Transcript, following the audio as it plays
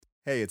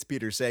Hey, it's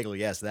Peter Sagal.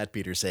 Yes, that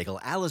Peter Sagal.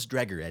 Alice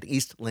Dreger at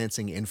East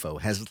Lansing Info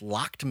has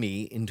locked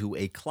me into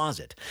a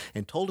closet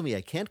and told me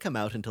I can't come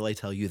out until I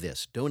tell you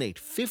this. Donate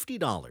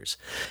 $50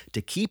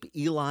 to keep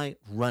Eli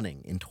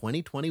running in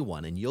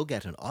 2021, and you'll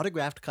get an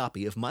autographed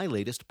copy of my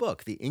latest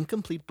book, The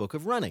Incomplete Book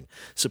of Running.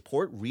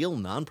 Support real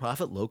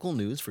nonprofit local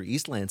news for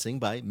East Lansing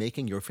by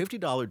making your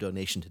 $50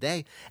 donation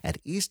today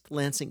at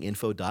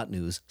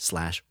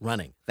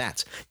eastlansinginfo.news/running.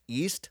 That's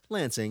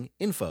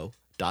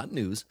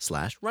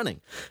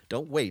eastlansinginfo.news/running.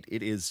 Don't wait,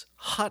 it is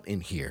hot in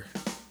here.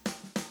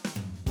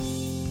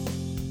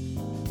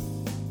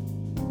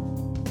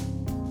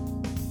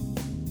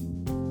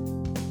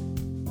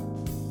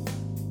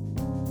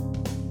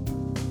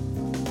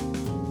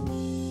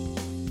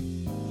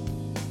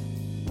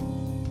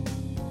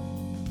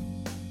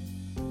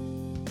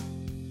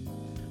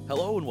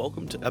 Hello and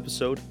welcome to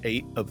episode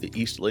 8 of the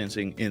East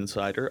Lansing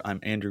Insider. I'm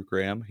Andrew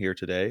Graham here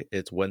today.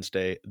 It's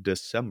Wednesday,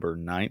 December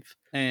 9th,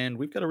 and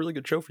we've got a really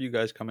good show for you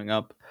guys coming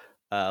up.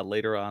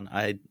 Later on,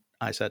 I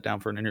sat down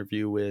for an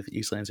interview with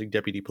East Lansing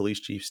Deputy Police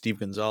Chief Steve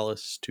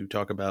Gonzalez to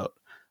talk about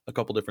a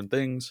couple different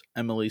things.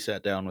 Emily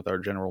sat down with our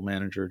General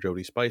Manager,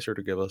 Jody Spicer,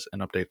 to give us an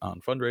update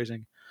on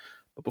fundraising.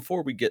 But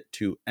before we get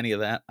to any of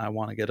that, I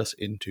want to get us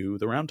into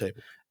the roundtable.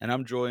 And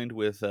I'm joined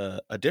with a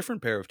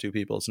different pair of two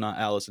people. It's not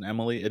Alice and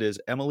Emily. It is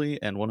Emily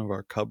and one of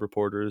our Cub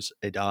reporters,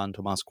 Adan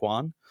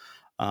Tomas-Kwan.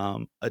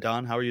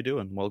 Adan, how are you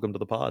doing? Welcome to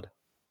the pod.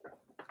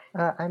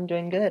 I'm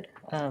doing good.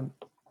 How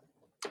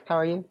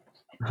are you?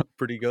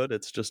 Pretty good.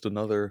 It's just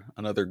another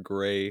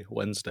gray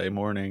Wednesday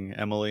morning.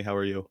 Emily, how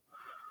are you?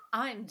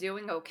 I'm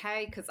doing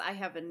okay because I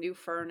have a new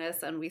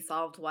furnace and we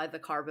solved why the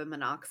carbon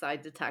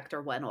monoxide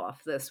detector went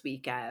off this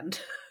weekend.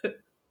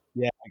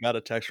 Yeah, I got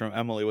a text from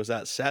Emily. Was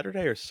that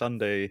Saturday or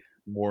Sunday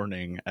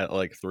morning at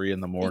like 3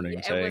 a.m. saying,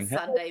 it was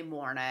Sunday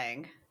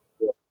morning.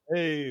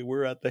 Hey,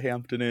 we're at the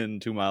Hampton Inn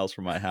 2 miles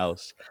from my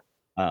house.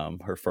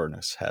 Her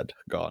furnace had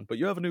gone. But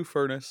you have a new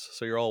furnace,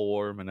 so you're all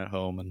warm and at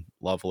home and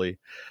lovely.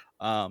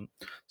 So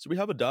we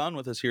have Adan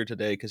with us here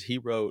today because he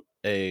wrote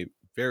a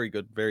very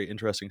good, very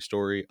interesting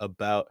story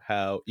about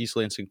how East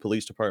Lansing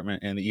Police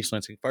Department and the East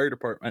Lansing Fire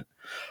Department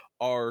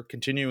are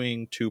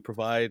continuing to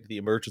provide the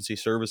emergency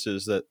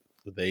services that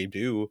they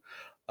do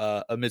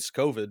amidst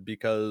COVID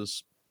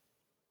because,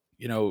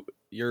 you know,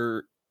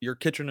 your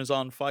kitchen is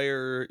on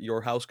fire,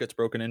 your house gets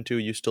broken into,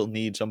 you still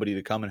need somebody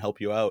to come and help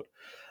you out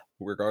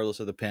regardless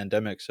of the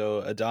pandemic.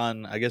 So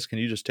Adan, I guess, can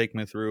you just take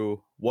me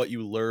through what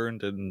you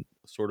learned and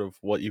sort of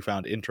what you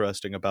found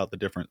interesting about the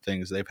different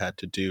things they've had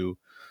to do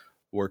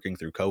working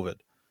through COVID?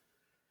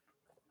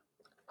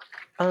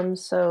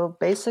 So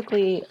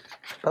basically,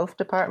 both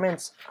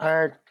departments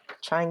are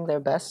trying their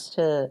best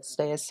to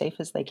stay as safe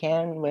as they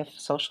can with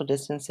social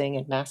distancing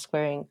and mask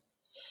wearing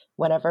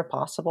whenever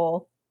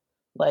possible.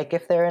 Like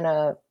if they're in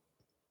a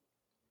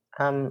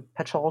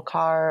patrol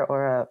car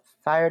or a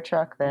fire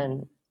truck,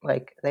 then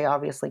like they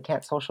obviously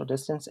can't social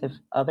distance if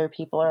other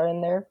people are in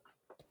there.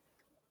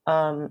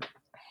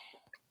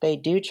 They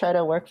do try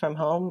to work from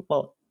home.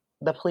 Well,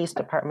 the police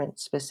department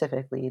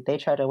specifically, they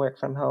try to work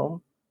from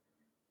home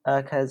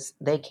because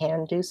they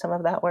can do some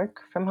of that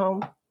work from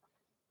home.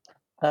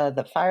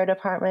 The fire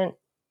department,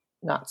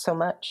 not so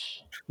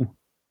much.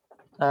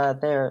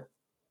 Their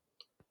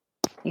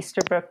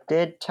Easterbrook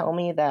did tell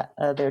me that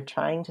they're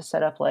trying to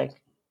set up like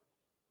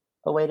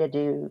a way to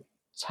do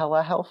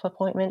telehealth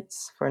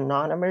appointments for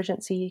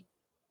non-emergency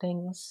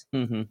things.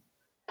 Mm-hmm.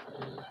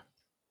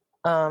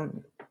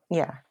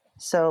 Yeah,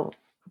 so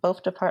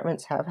both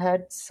departments have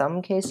had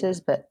some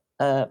cases, but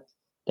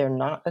they're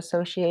not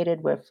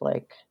associated with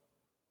like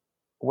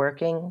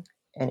working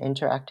and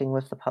interacting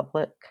with the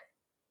public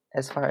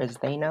as far as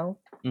they know.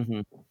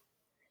 Mm-hmm.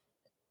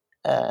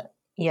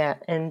 Yeah,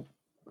 and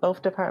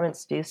both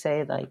departments do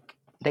say like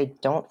they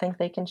don't think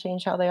they can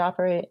change how they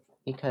operate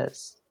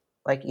because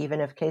like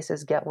even if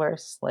cases get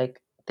worse, like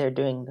they're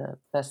doing the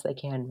best they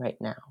can right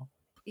now.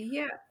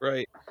 Yeah.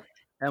 Right.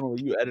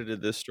 Emily, you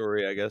edited this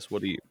story, I guess.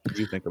 What do you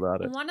think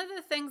about it? One of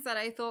the things that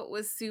I thought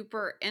was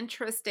super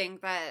interesting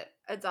that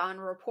Adan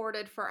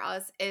reported for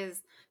us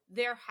is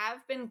there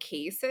have been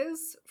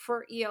cases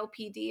for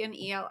ELPD and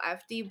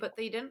ELFD, but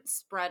they didn't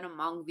spread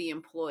among the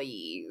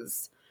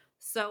employees.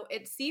 So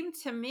it seemed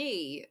to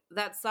me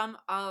that some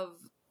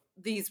of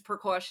these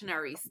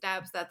precautionary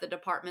steps that the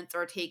departments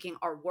are taking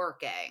are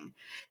working.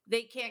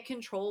 They can't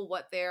control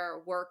what their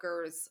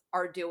workers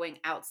are doing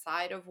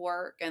outside of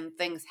work and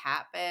things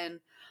happen,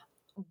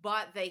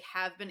 but they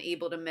have been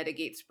able to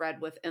mitigate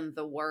spread within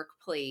the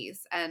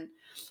workplace. And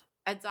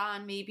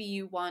Adan, maybe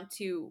you want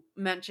to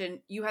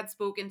mention, you had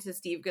spoken to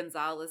Steve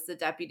Gonzalez, the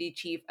deputy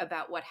chief,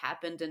 about what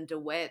happened in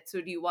DeWitt. So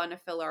do you want to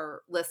fill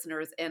our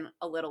listeners in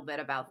a little bit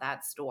about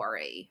that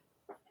story?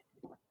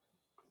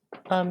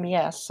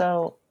 Yeah,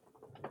 so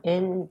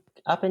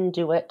up in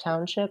DeWitt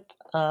Township,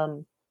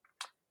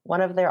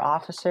 one of their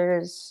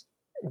officers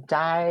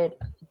died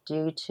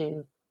due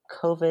to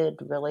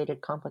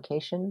COVID-related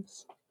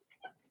complications.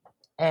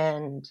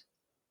 And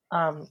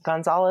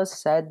Gonzalez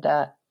said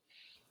that,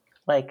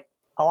 like,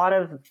 a lot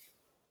of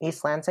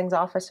East Lansing's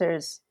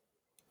officers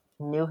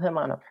knew him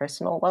on a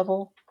personal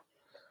level.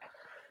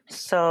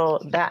 So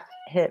that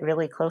hit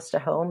really close to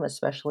home,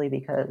 especially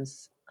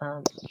because,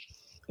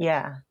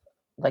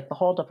 like the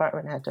whole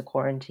department had to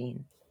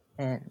quarantine.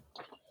 And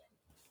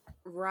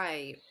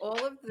Right.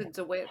 All of the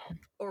DeWitt,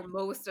 or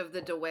most of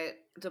the DeWitt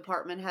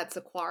department, had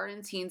to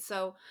quarantine.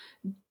 So,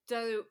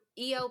 do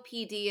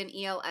ELPD and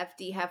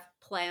ELFD have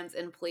plans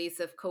in place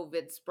if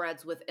COVID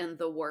spreads within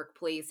the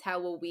workplace? How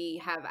will we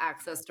have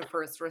access to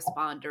first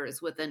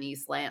responders within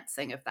East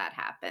Lansing if that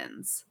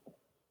happens?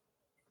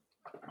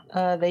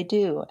 they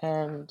do.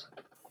 And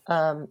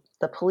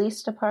the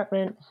police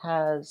department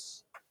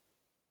has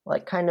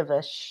like kind of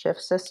a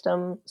shift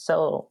system.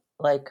 So,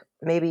 like,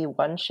 maybe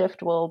one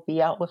shift will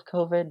be out with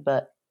COVID,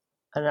 but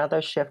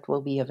another shift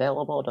will be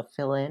available to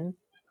fill in.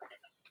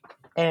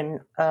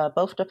 And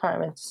both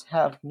departments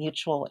have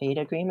mutual aid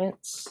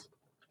agreements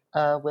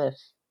with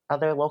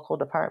other local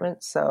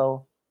departments.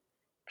 So,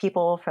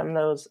 people from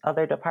those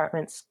other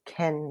departments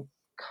can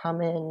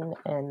come in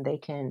and they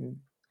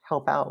can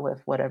help out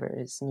with whatever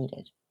is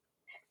needed.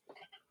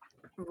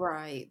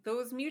 Right.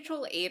 Those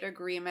mutual aid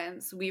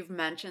agreements, we've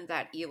mentioned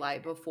that Eli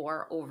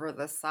before over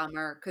the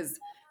summer because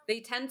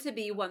they tend to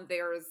be when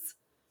there's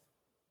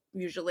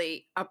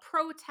usually a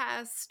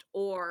protest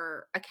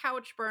or a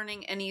couch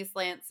burning in East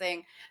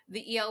Lansing.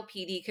 The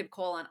ELPD could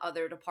call on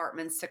other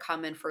departments to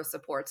come in for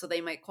support. So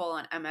they might call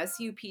on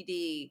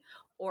MSUPD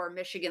or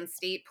Michigan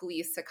State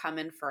Police to come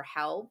in for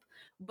help.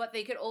 But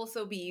they could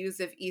also be used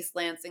if East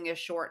Lansing is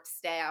short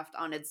staffed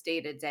on its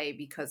day to day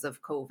because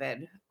of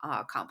COVID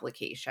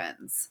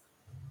complications.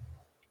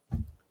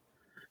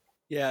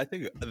 Yeah, I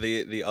think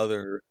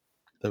the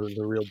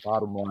real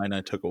bottom line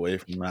I took away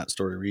from that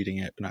story reading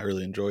it, and I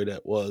really enjoyed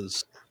it,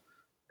 was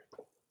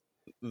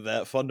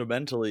that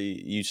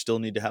fundamentally you still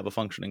need to have a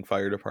functioning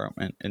fire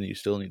department and you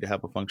still need to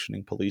have a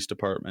functioning police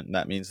department. And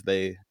that means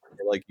they,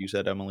 like you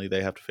said, Emily,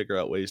 they have to figure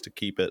out ways to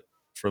keep it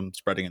from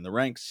spreading in the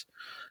ranks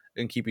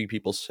and keeping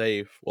people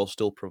safe while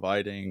still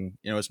providing,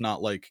 it's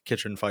not like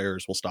kitchen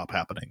fires will stop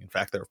happening. In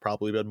fact, there have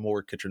probably been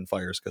more kitchen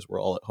fires because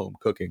we're all at home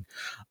cooking.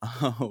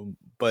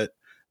 But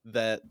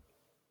that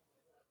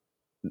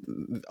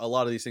a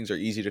lot of these things are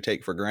easy to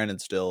take for granted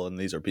still, and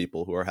these are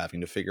people who are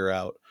having to figure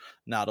out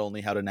not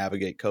only how to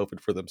navigate COVID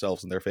for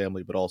themselves and their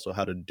family, but also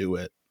how to do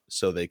it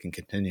so they can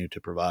continue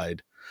to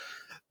provide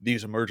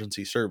these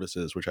emergency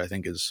services, which I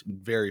think is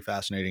very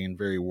fascinating and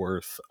very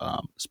worth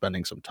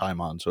spending some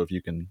time on. So if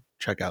you can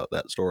check out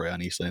that story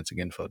on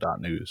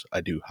eastlansinginfo.news,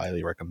 I do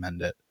highly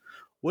recommend it.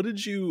 What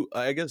did you,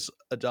 I guess,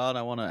 Adon,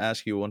 I want to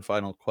ask you one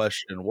final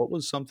question. What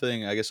was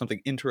something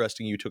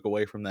interesting you took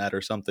away from that,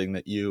 or something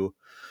that you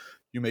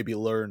maybe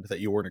learned that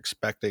you weren't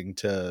expecting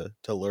to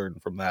learn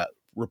from that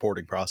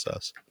reporting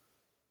process?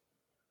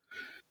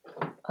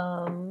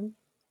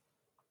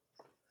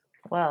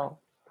 Well,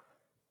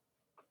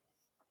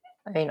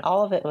 I mean,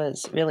 all of it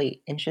was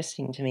really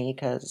interesting to me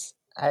because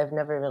I've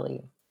never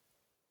really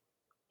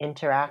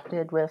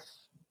interacted with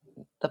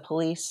the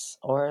police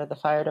or the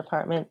fire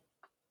department.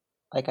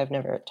 Like, I've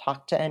never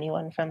talked to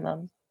anyone from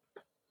them.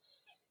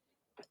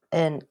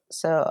 And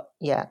so,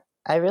 yeah,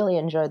 I really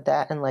enjoyed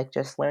that, and like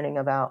just learning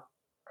about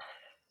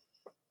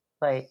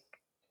like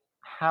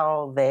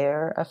how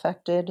they're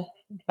affected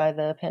by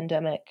the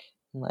pandemic.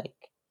 Like,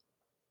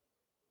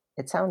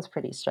 it sounds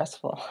pretty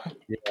stressful.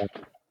 Yeah,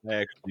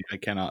 I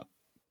cannot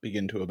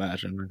begin to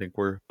imagine. I think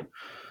we're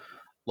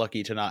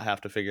lucky to not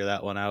have to figure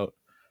that one out.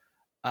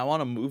 I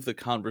want to move the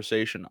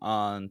conversation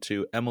on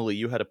to Emily.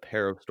 You had a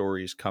pair of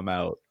stories come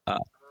out at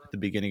the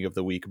beginning of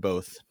the week,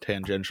 both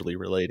tangentially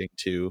relating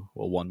to,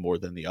 well, one more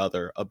than the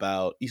other,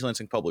 about East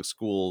Lansing Public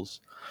Schools.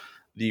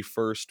 The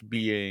first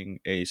being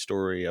a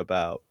story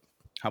about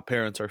how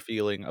parents are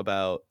feeling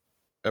about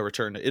a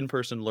return to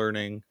in-person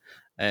learning,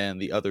 and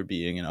the other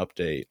being an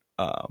update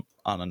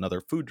on another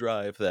food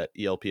drive that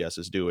ELPS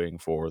is doing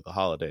for the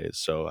holidays.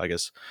 So I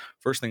guess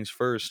first things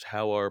first,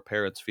 how are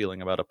parents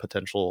feeling about a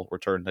potential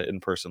return to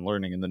in-person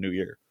learning in the new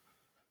year?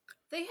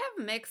 They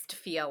have mixed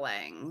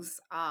feelings.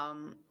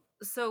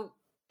 So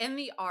in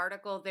the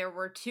article, there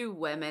were two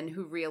women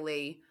who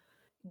really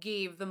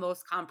gave the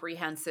most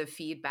comprehensive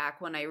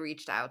feedback when I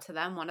reached out to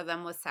them. One of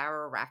them was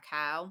Sarah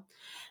Rakow,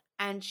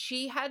 and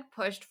she had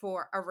pushed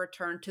for a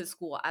return to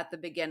school at the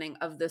beginning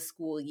of the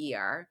school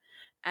year.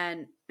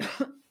 And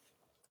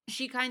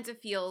she kind of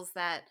feels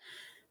that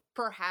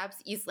perhaps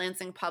East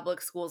Lansing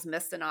Public Schools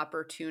missed an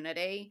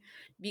opportunity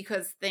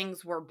because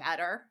things were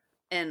better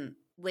in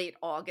late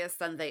August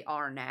than they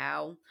are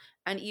now.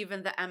 And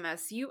even the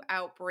MSU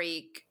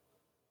outbreak,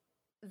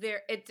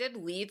 it did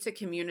lead to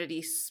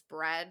community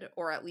spread,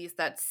 or at least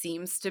that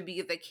seems to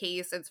be the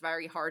case. It's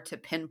very hard to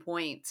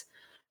pinpoint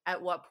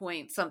at what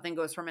point something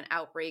goes from an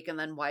outbreak and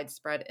then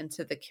widespread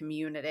into the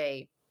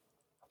community.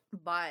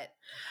 But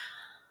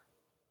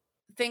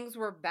things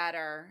were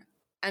better,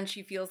 and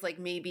she feels like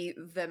maybe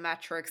the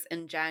metrics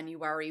in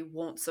January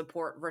won't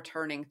support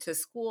returning to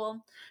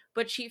school,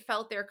 but she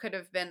felt there could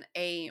have been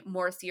a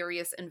more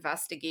serious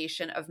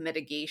investigation of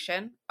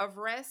mitigation of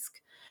risk.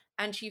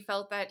 And she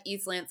felt that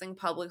East Lansing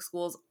Public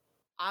Schools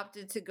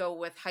opted to go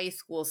with high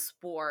school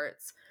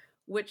sports,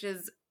 which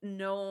is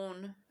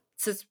known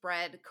to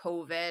spread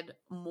COVID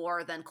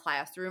more than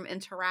classroom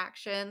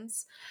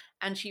interactions.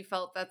 And she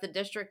felt that the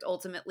district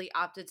ultimately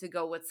opted to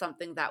go with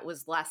something that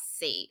was less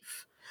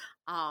safe.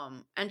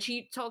 And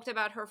she talked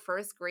about her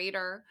first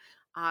grader.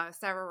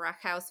 Sarah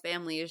Reckhouse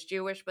family is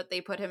Jewish, but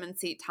they put him in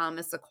St.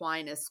 Thomas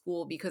Aquinas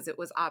school because it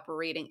was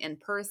operating in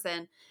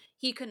person.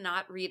 He could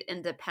not read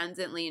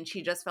independently, and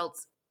she just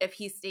felt if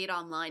he stayed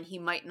online, he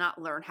might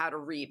not learn how to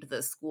read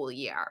this school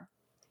year.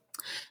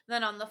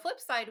 Then on the flip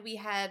side, we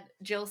had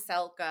Jill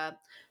Selka,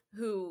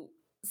 who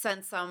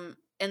sent some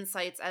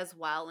insights as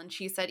well. And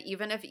she said,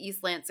 even if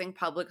East Lansing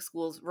Public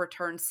Schools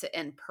returns to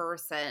in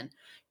person,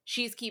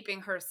 she's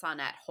keeping her son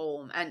at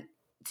home. And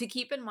to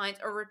keep in mind,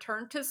 a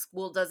return to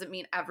school doesn't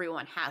mean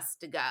everyone has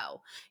to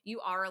go. You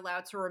are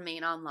allowed to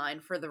remain online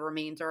for the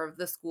remainder of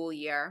the school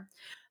year.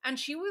 And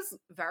she was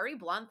very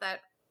blunt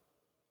that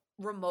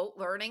remote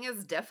learning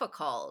is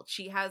difficult.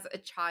 She has a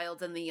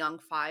child in the Young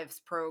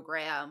Fives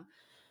program.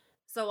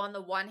 So on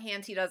the one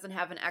hand, he doesn't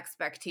have an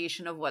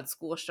expectation of what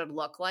school should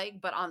look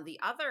like. But on the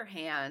other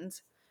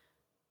hand,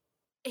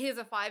 he's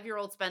a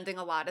 5-year-old spending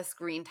a lot of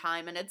screen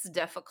time, and it's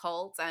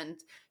difficult. And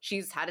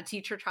she's had to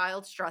teach her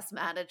child stress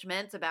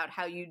management about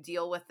how you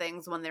deal with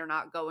things when they're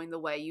not going the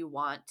way you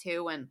want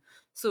to, and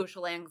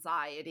social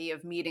anxiety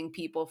of meeting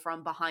people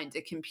from behind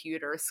a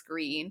computer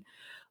screen.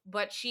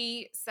 But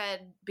she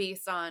said,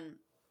 based on,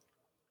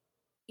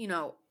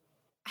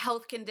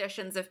 health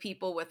conditions of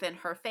people within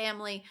her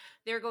family,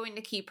 they're going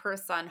to keep her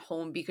son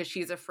home because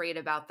she's afraid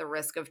about the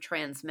risk of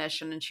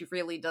transmission, and she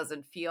really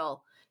doesn't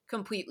feel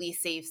completely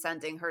safe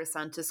sending her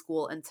son to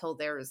school until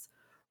there's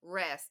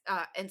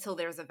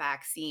a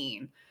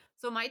vaccine.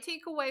 So my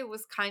takeaway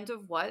was kind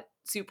of what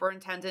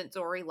Superintendent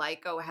Dory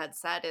Lyko had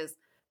said is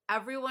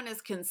everyone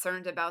is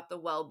concerned about the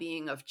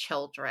well-being of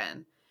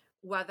children,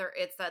 whether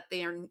it's that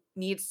there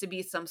needs to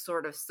be some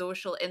sort of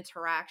social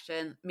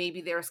interaction,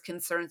 maybe there's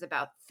concerns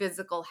about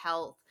physical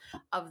health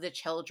of the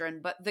children,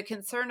 but the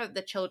concern of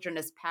the children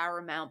is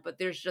paramount, but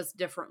there's just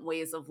different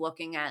ways of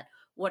looking at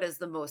what is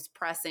the most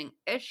pressing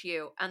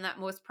issue, and that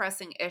most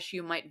pressing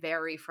issue might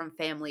vary from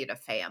family to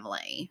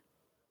family.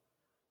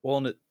 Well,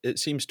 and it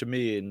seems to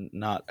me, and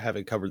not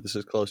having covered this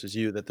as close as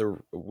you,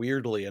 that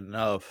weirdly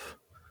enough,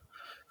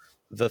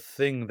 the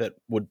thing that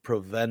would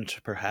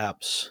prevent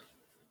perhaps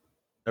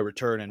a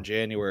return in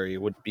January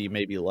would be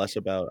maybe less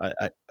about,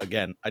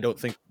 I don't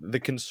think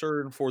the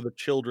concern for the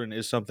children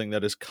is something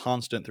that is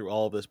constant through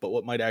all of this, but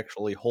what might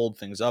actually hold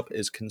things up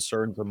is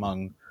concerns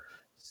among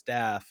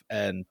staff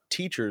and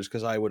teachers,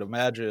 because I would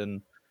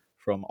imagine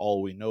from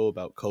all we know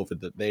about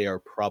COVID that they are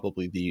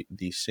probably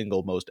the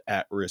single most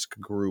at-risk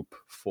group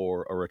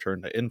for a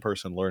return to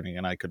in-person learning,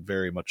 and I could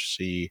very much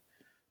see,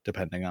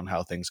 depending on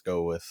how things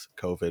go with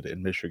COVID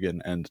in Michigan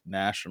and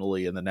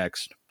nationally in the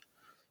next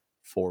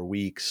 4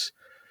 weeks,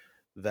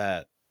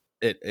 that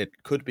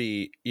it could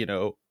be,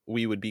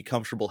 we would be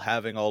comfortable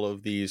having all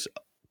of these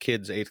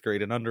kids 8th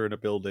grade and under in a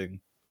building,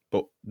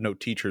 but no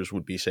teachers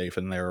would be safe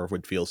in there or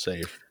would feel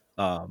safe.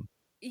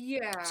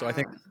 Yeah. So I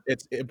think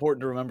it's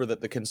important to remember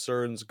that the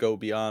concerns go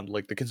beyond,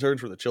 like, the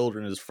concerns for the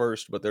children is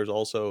first, but there's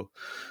also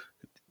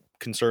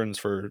concerns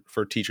for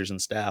teachers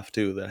and staff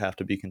too that have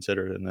to be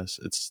considered in this.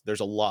 There's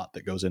a lot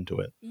that goes into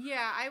it.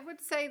 Yeah, I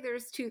would say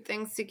there's two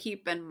things to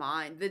keep in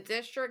mind. The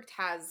district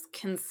has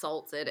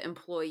consulted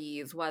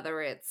employees,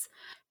 whether it's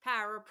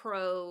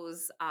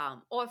parapros,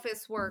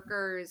 office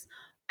workers,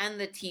 and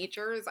the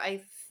teachers.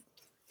 I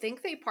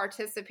think they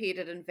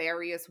participated in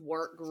various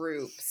work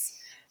groups,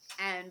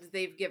 and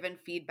they've given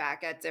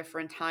feedback at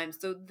different times.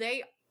 So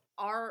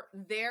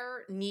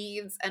their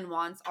needs and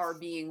wants are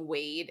being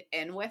weighed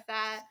in with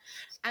that.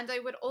 And I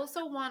would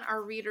also want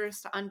our readers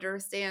to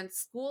understand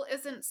school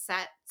isn't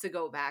set to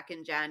go back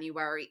in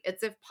January.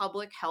 It's if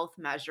public health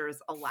measures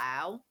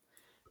allow,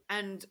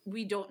 and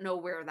we don't know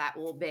where that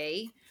will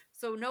be.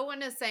 So no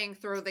one is saying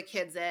throw the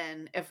kids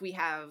in if we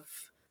have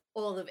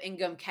all of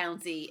Ingham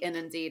County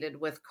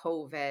inundated with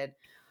COVID.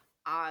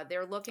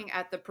 They're looking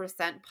at the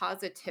percent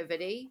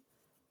positivity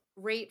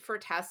rate for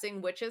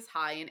testing, which is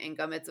high in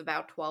Ingham. It's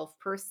about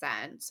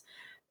 12%.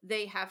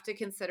 They have to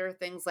consider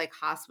things like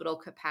hospital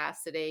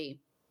capacity,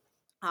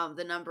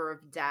 the number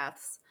of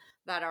deaths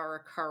that are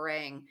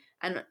occurring.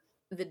 And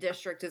the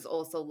district is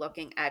also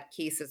looking at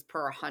cases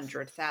per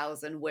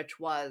 100,000, which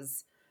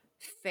was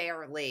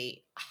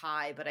fairly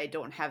high, but I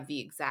don't have the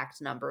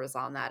exact numbers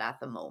on that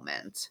at the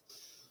moment.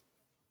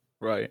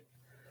 Right.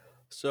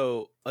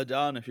 So,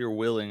 Adon, if you're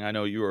willing, I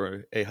know you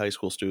are a high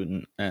school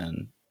student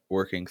and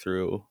working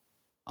through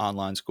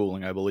online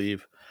schooling, I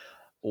believe.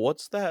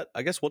 What's that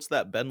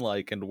been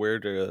like, and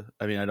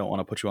I don't want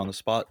to put you on the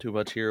spot too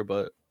much here,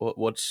 but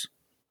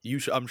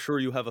I'm sure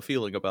you have a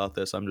feeling about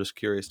this. I'm just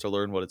curious to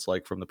learn what it's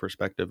like from the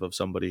perspective of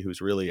somebody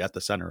who's really at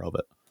the center of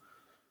it.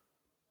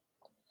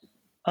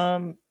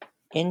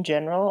 In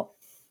general,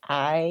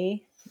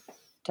 I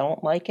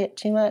don't like it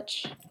too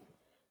much.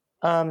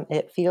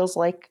 It feels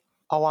like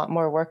a lot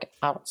more work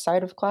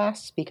outside of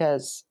class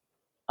because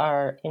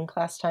our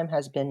in-class time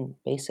has been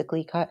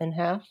basically cut in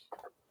half.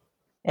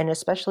 And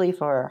especially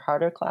for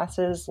harder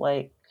classes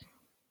like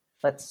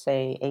let's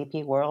say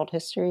AP World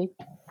History,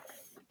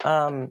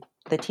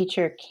 the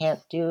teacher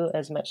can't do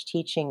as much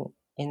teaching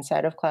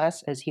inside of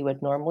class as he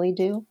would normally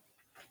do.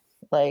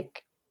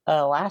 Like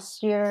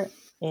last year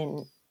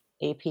in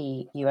AP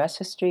US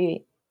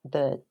History,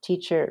 the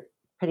teacher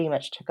pretty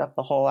much took up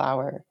the whole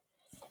hour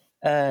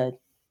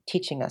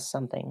teaching us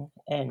something,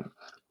 and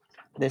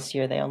this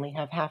year they only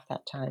have half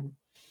that time.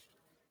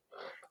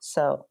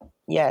 So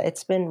yeah,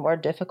 it's been more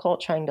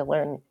difficult trying to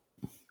learn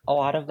a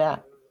lot of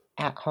that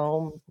at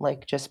home,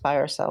 like just by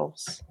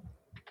ourselves.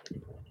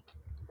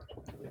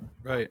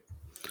 Right.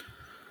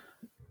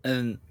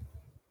 And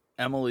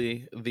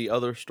Emily, the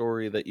other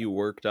story that you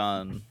worked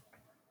on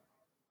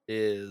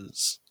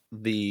is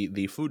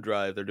the food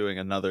drive. They're doing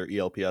another,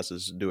 ELPS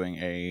is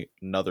doing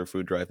another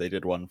food drive. They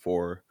did one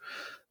for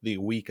the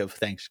week of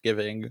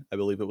Thanksgiving. I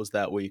believe it was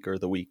that week or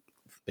the week.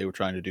 They were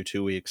trying to do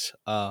 2 weeks.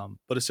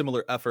 But a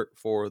similar effort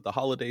for the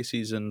holiday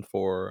season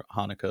for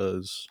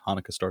Hanukkah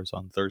starts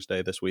on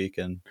Thursday this week,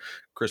 and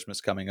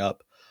Christmas coming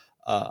up.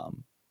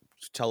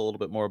 Tell a little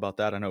bit more about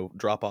that. I know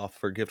drop off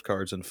for gift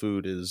cards and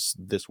food is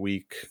this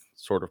week,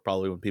 sort of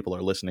probably when people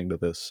are listening to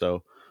this.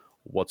 So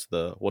what's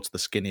the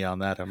skinny on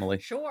that, Emily?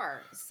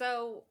 Sure.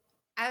 So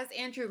as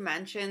Andrew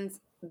mentioned,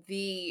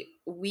 the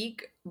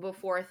week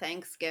before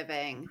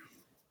Thanksgiving,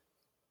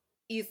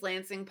 East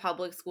Lansing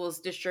Public Schools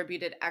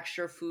distributed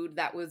extra food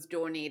that was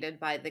donated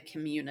by the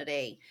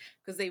community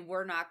because they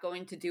were not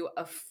going to do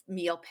a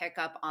meal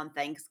pickup on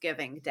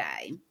Thanksgiving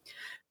Day.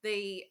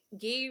 They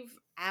gave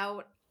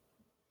out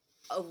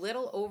a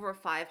little over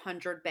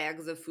 500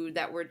 bags of food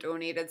that were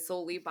donated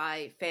solely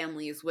by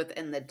families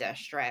within the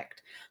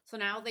district. So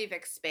now they've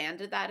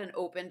expanded that and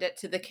opened it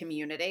to the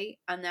community,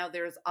 and now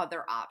there's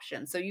other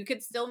options. So you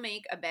could still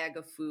make a bag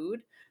of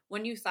food.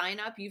 When you sign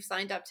up, you've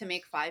signed up to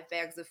make 5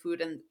 bags of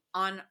food, and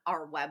on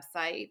our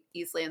website,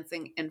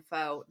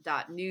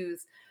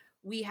 eastlansinginfo.news,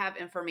 we have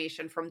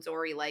information from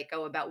Dory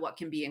Lyko about what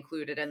can be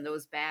included in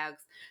those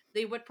bags.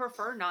 They would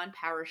prefer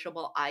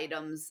non-perishable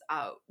items.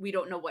 We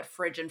don't know what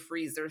fridge and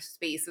freezer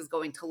space is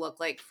going to look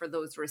like for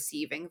those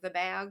receiving the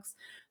bags.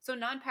 So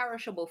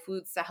non-perishable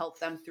foods to help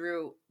them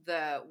through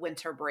the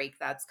winter break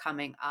that's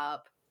coming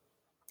up.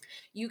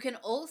 You can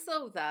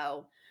also,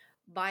 though,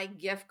 buy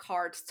gift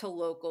cards to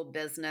local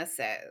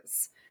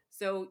businesses.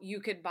 So you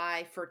could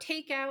buy for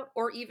takeout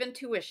or even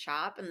to a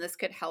shop, and this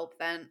could help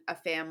then a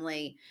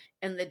family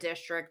in the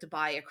district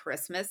buy a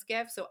Christmas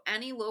gift. So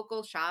any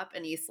local shop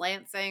in East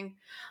Lansing,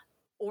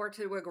 or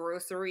to a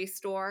grocery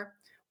store,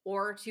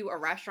 or to a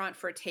restaurant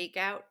for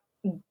takeout,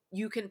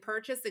 you can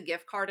purchase a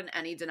gift card in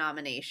any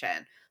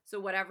denomination. So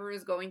whatever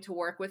is going to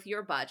work with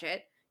your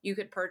budget, you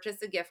could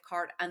purchase a gift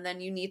card, and then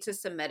you need to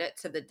submit it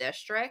to the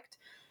district.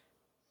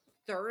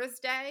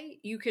 Thursday,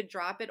 you could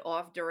drop it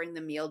off during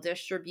the meal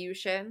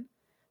distribution.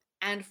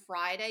 And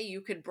Friday,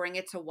 you could bring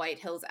it to White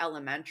Hills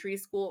Elementary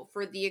School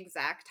for the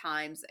exact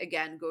times.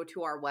 Again, go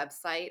to our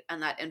website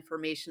and that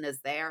information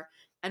is there.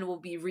 And we'll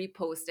be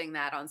reposting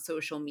that on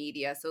social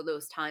media so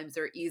those times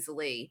are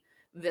easily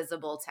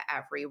visible to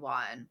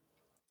everyone.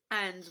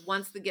 And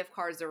once the gift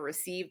cards are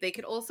received, they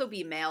could also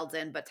be mailed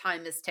in, but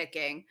time is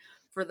ticking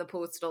for the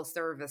Postal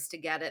Service to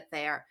get it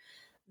there.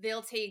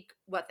 They'll take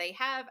what they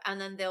have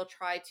and then they'll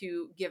try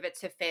to give it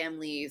to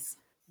families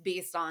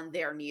based on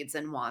their needs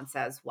and wants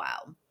as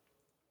well.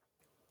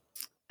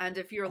 And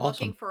if you're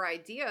looking for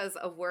ideas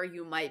of where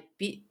you might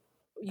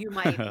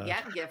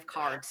get gift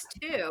cards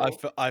too.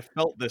 I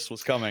felt this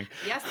was coming.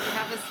 Yes, we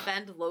have a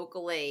Spend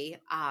Locally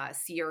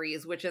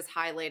series, which is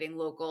highlighting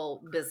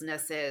local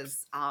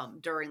businesses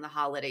during the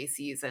holiday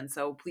season.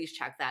 So please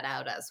check that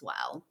out as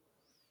well.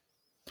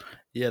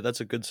 Yeah,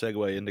 that's a good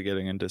segue into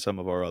getting into some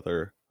of our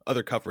other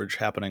coverage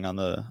happening on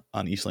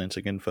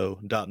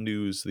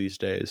eastlansinginfo.news these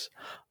days.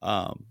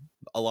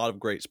 A lot of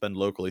great Spend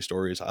Locally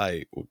stories.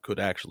 I could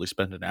actually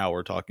spend an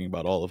hour talking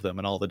about all of them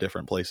and all the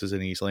different places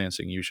in East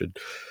Lansing you should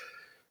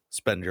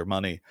spend your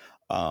money.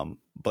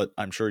 But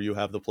I'm sure you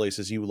have the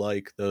places you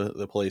like,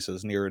 the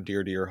places near and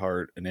dear to your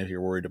heart, and if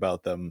you're worried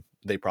about them,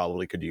 they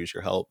probably could use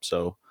your help.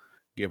 So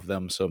give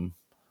them some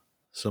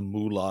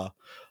moolah.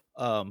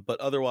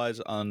 But otherwise,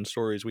 on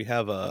stories, we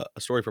have a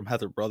story from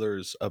Heather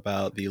Brothers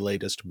about the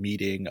latest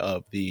meeting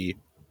of the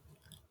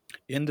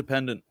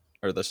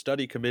the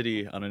Study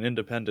Committee on an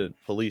Independent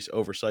Police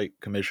Oversight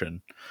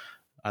Commission.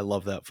 I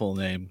love that full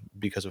name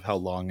because of how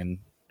long and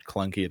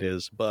clunky it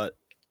is. But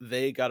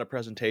they got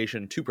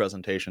two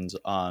presentations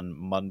on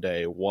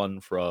Monday, one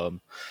from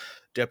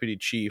Deputy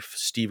Chief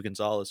Steve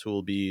Gonzalez, who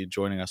will be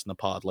joining us in the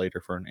pod later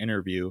for an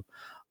interview,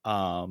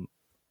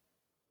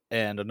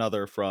 and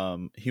another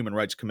from Human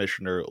Rights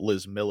Commissioner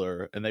Liz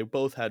Miller, and they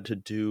both had to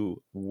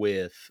do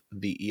with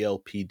the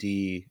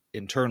ELPD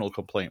internal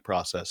complaint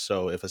process.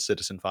 So if a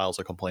citizen files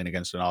a complaint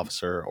against an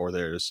officer, or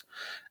there's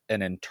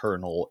an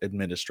internal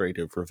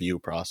administrative review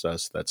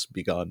process that's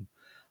begun.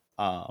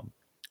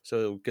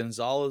 So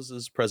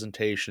Gonzalez's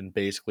presentation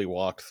basically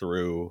walked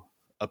through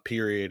a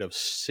period of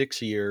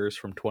 6 years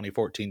from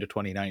 2014 to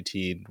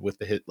 2019 with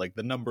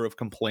the number of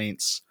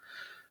complaints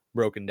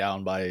broken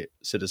down by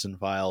citizen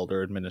filed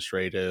or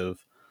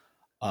administrative,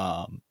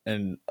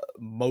 and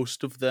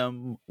most of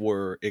them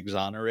were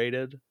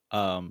exonerated.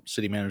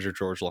 City Manager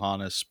George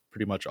Lahanis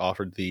pretty much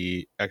offered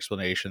the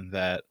explanation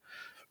that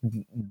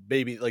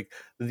maybe like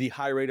the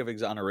high rate of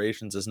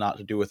exonerations is not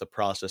to do with a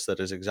process that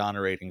is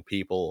exonerating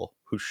people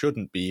who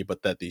shouldn't be,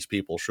 but that these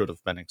people should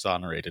have been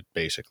exonerated,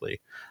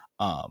 basically.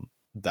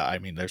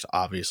 There's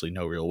obviously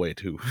no real way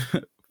to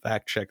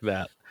fact check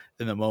that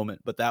in the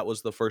moment, but that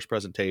was the first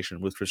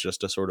presentation, which was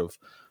just a sort of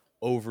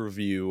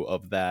overview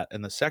of that.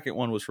 And the second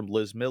one was from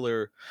Liz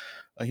Miller,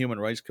 a human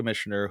rights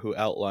commissioner, who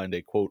outlined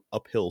a, quote,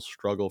 uphill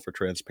struggle for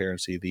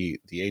transparency. The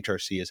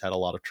HRC has had a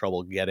lot of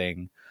trouble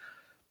getting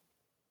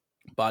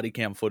body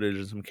cam footage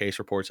and some case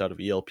reports out of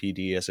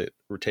ELPD as it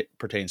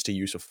pertains to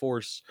use of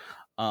force.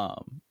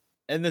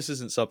 And this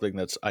isn't something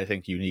that's, I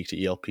think, unique to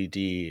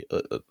ELPD.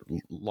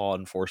 Law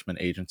enforcement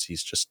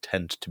agencies just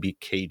tend to be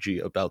cagey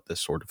about this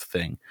sort of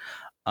thing.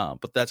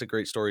 But that's a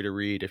great story to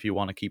read if you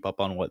want to keep up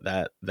on what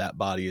that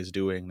body is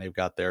doing. They've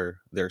got their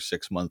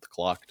 6-month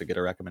clock to get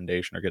a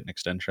recommendation or get an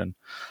extension.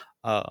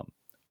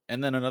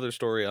 And then another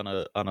story on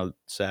a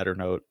sadder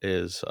note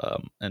is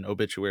an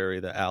obituary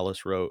that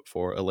Alice wrote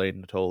for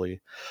Elaine Natoli.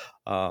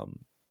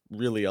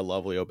 Really a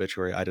lovely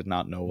obituary. I did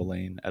not know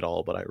Elaine at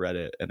all, but I read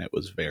it and it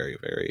was very,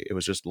 very, it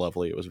was just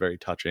lovely. It was very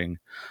touching.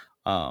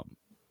 I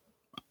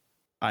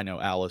know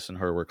Alice and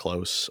her were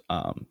close,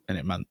 and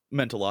it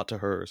meant a lot to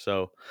her.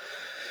 So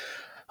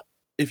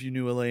if you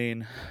knew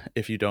Elaine,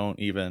 if you don't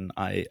even,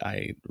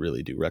 I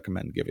really do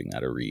recommend giving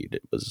that a read.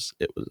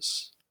 It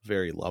was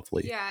very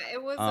lovely. Yeah,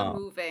 it was a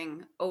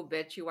moving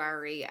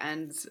obituary,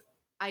 and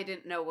I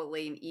didn't know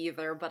Elaine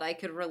either, but I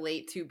could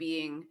relate to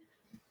being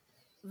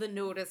the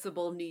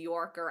noticeable New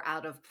Yorker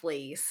out of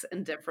place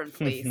in different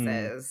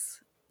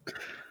places.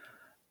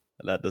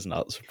 That does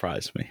not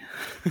surprise me.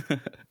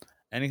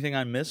 Anything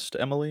I missed,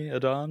 Emily,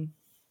 Adon?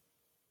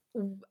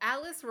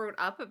 Alice wrote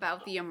up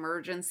about the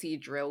emergency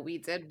drill we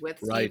did with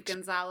Right. Steve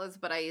Gonzalez,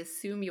 but I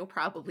assume you'll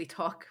probably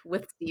talk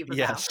with Steve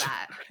about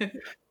that.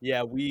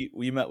 Yeah, we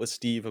met with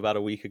Steve about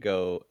a week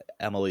ago,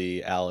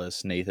 Emily,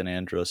 Alice, Nathan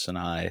Andrus, and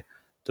I,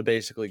 to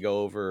basically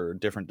go over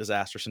different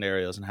disaster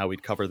scenarios and how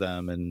we'd cover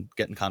them and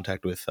get in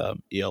contact with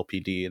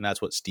ELPD. And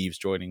that's what Steve's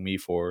joining me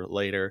for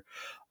later.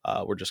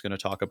 We're just going to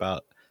talk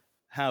about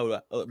how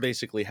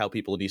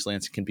people in East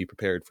Lansing can be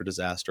prepared for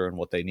disaster and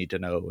what they need to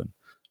know and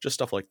just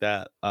stuff like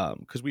that,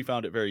 because we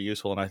found it very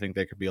useful, and I think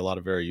there could be a lot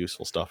of very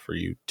useful stuff for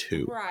you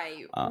too.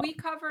 Right. We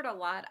covered a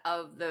lot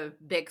of the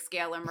big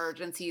scale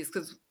emergencies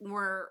because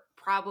we're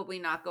probably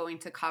not going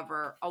to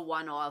cover a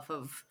one-off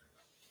of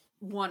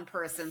one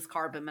person's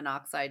carbon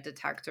monoxide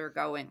detector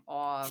going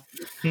off.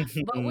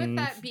 But with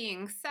that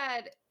being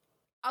said,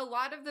 a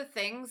lot of the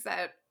things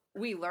that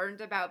we learned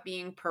about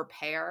being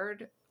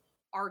prepared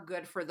are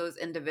good for those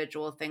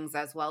individual things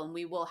as well. And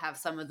we will have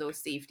some of those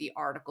safety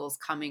articles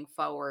coming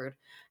forward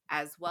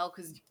as well,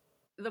 because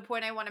the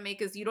point I want to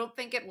make is you don't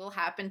think it will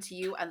happen to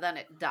you, and then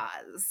it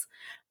does.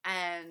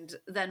 And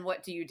then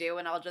what do you do?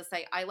 And I'll just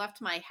say, I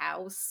left my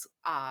house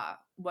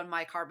when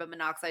my carbon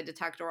monoxide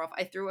detector off.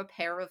 I threw a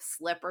pair of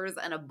slippers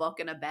and a book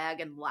in a bag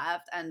and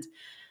left. And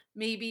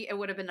maybe it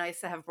would have been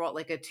nice to have brought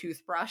like a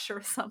toothbrush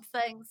or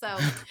something. So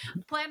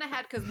plan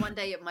ahead, because one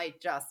day it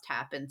might just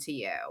happen to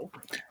you.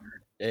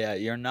 Yeah,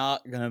 you're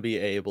not going to be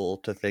able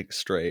to think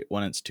straight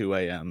when it's 2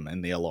 a.m.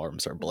 and the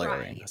alarms are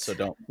blaring. Right.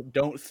 So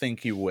don't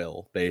think you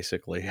will,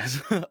 basically, is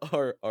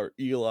our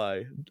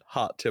Eli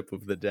hot tip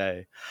of the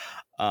day.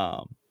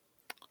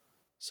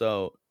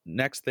 So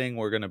next thing,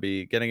 we're going to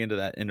be getting into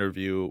that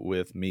interview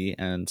with me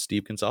and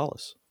Steve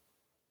Gonzalez.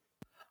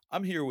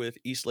 I'm here with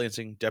East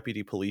Lansing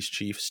Deputy Police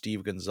Chief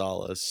Steve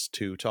Gonzalez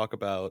to talk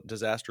about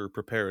disaster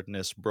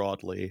preparedness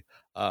broadly.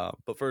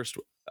 But first,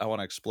 I want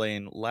to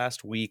explain,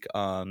 last week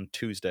on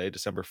Tuesday,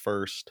 December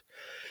 1st,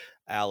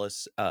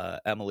 Alice,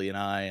 Emily, and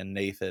I and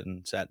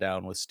Nathan sat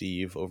down with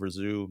Steve over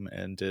Zoom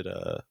and did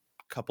a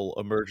couple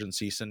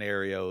emergency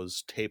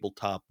scenarios,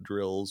 tabletop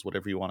drills,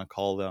 whatever you want to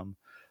call them,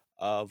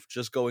 of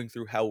just going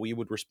through how we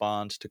would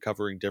respond to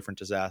covering different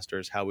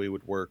disasters, how we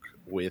would work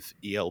with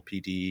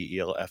ELPD,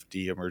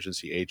 ELFD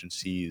emergency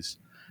agencies,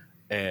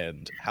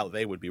 and how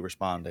they would be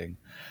responding.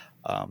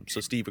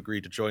 So Steve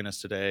agreed to join us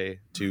today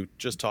to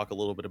just talk a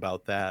little bit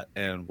about that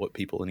and what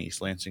people in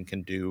East Lansing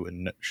can do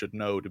and should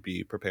know to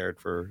be prepared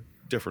for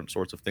different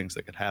sorts of things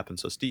that could happen.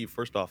 So Steve,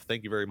 first off,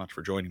 thank you very much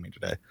for joining me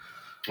today.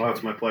 Well,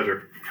 it's my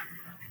pleasure.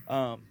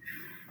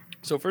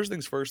 So first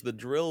things first, the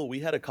drill, we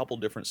had a couple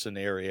different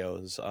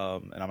scenarios,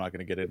 and I'm not going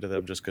to get into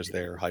them just because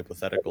they're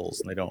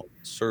hypotheticals and they don't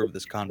serve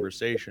this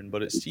conversation,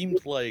 but it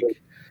seemed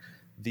like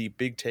the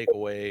big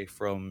takeaway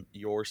from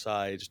your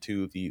side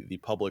to the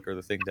public, or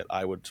the thing that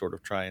I would sort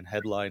of try and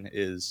headline,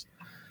 is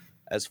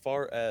as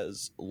far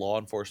as law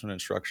enforcement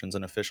instructions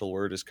and official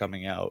word is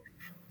coming out,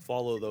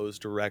 follow those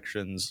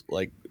directions,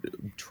 like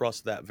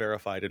trust that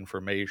verified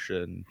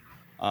information,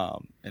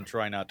 and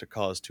try not to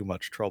cause too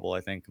much trouble.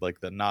 I think like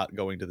the not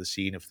going to the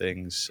scene of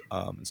things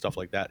and stuff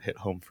like that hit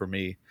home for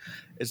me.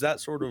 Is that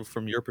sort of,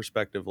 from your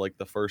perspective, like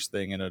the first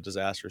thing in a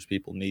disaster is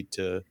people need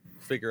to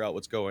figure out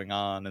what's going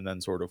on and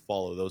then sort of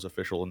follow those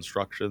official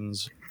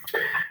instructions?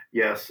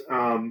 Yes.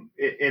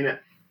 And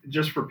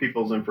just for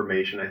people's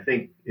information, I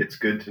think it's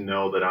good to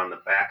know that on the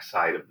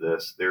backside of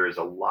this, there is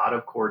a lot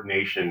of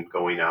coordination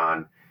going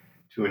on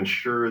to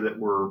ensure that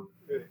we're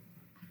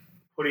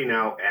putting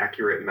out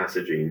accurate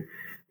messaging.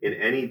 In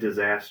any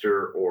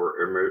disaster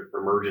or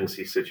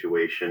emergency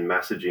situation,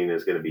 messaging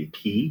is going to be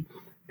key.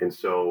 And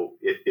so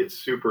it's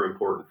super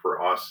important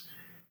for us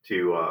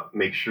to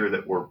make sure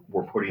that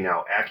we're putting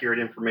out accurate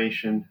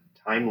information,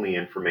 timely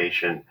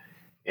information,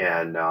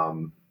 and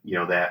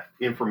that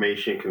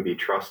information can be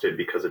trusted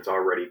because it's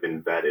already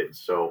been vetted.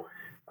 So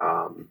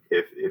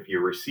if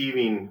you're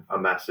receiving a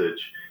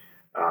message,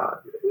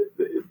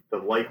 the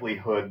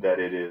likelihood that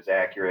it is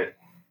accurate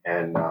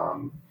and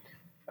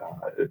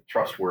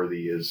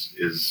trustworthy is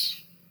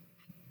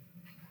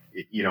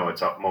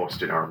it's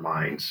utmost in our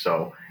minds.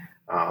 So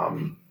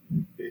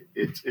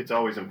it's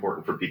always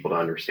important for people to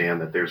understand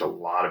that there's a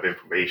lot of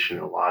information,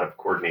 a lot of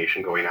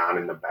coordination going on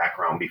in the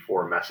background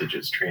before a message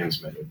is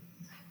transmitted.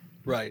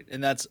 Right.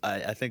 And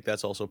I think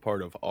that's also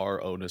part of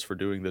our onus for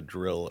doing the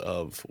drill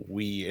of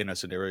we, in a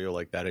scenario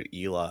like that at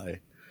Eli,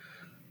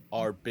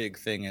 our big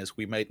thing is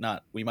we might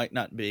not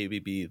maybe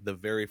be the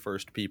very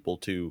first people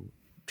to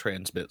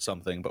transmit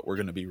something, but we're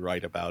going to be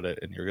right about it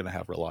and you're going to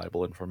have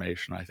reliable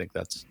information. I think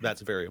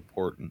that's very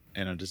important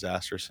in a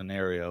disaster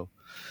scenario.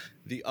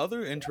 The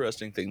other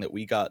interesting thing that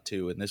we got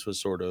to, and this was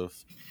sort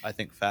of, I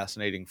think,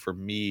 fascinating for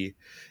me,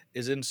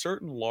 is in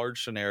certain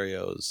large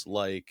scenarios,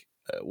 like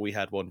we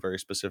had one very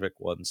specific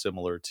one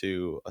similar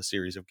to a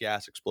series of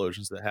gas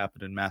explosions that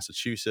happened in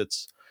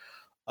Massachusetts.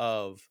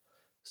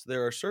 So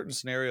there are certain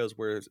scenarios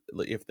where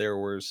if there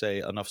were, say,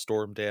 enough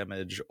storm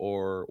damage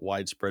or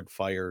widespread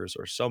fires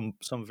or some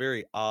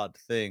very odd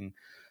thing,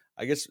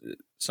 I guess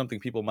something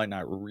people might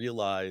not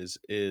realize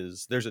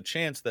is there's a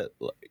chance that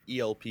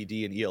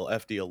ELPD and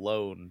ELFD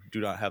alone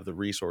do not have the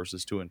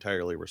resources to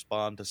entirely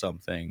respond to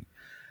something,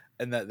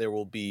 and that there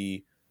will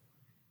be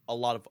a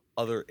lot of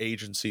other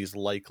agencies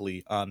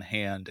likely on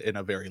hand in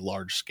a very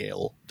large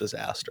scale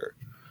disaster.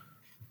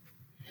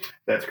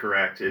 That's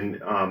correct.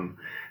 And,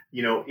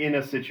 in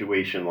a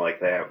situation like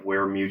that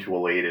where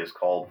mutual aid is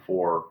called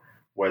for,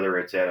 whether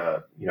it's at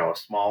a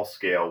small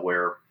scale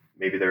where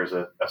maybe there's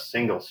a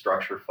single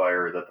structure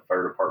fire that the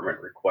fire department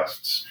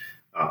requests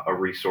a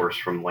resource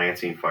from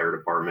Lansing Fire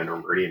Department or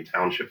Meridian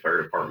Township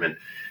Fire Department,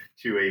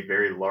 to a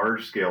very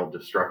large scale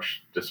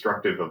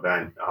destructive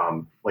event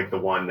like the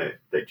one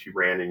that you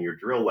ran in your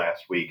drill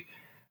last week,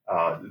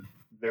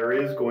 there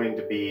is going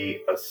to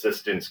be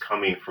assistance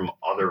coming from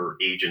other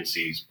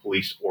agencies,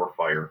 police or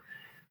fire.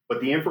 But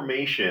the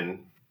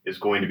information is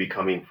going to be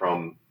coming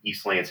from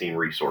East Lansing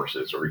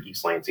resources or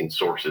East Lansing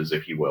sources,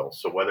 if you will.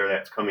 So whether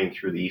that's coming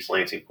through the East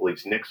Lansing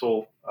Police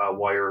Nixle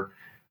wire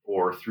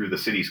or through the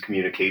city's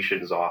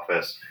communications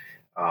office,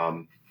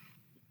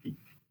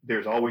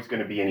 there's always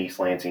going to be an East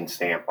Lansing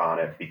stamp on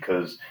it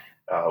because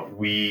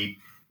we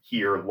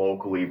here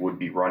locally would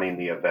be running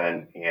the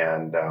event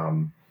and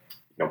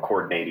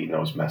coordinating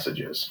those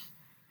messages.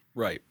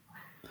 Right.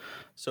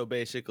 So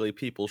basically,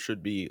 people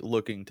should be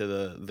looking to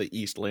the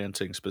East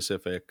Lansing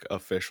specific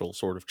official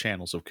sort of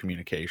channels of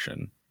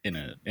communication in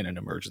an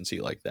emergency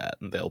like that,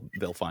 and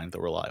they'll find the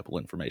reliable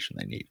information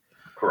they need.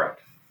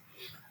 Correct.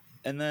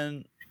 And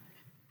then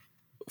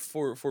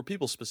for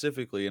people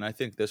specifically, and I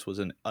think this was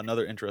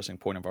another interesting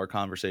point of our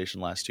conversation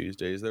last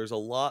Tuesday, is there's a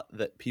lot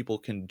that people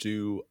can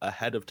do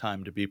ahead of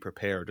time to be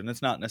prepared. And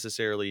it's not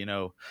necessarily,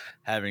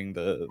 having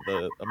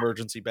the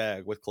emergency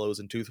bag with clothes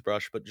and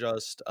toothbrush, but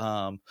just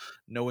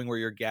knowing where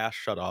your gas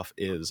shutoff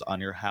is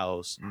on your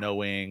house,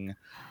 knowing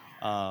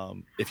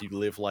if you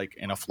live like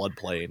in a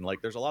floodplain.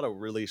 Like there's a lot of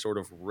really sort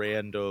of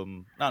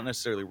random, not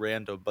necessarily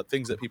random, but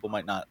things that it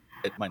might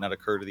not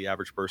occur to the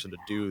average person to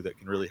do that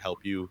can really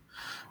help you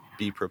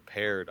be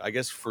prepared. I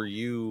guess for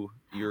you,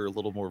 you're a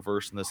little more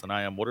versed in this than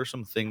I am. What are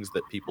some things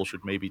that people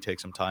should maybe take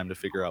some time to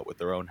figure out with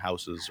their own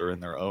houses or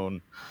in their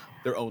own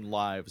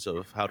lives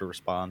of how to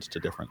respond to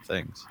different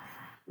things?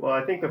 Well,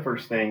 I think the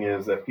first thing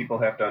is that people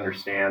have to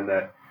understand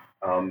that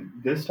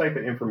this type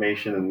of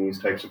information and these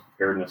types of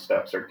preparedness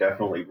steps are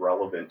definitely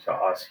relevant to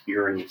us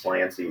here in East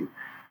Lansing.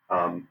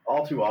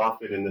 All too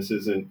often, and this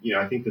isn't,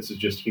 I think this is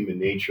just human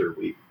nature,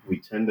 we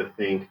tend to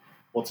think,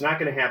 well, it's not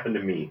going to happen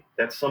to me.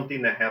 That's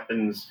something that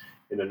happens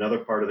in another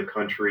part of the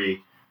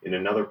country, in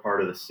another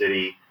part of the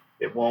city.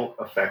 It won't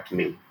affect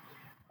me.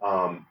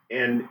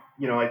 And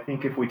I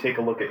think if we take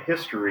a look at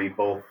history,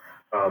 both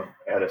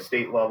at a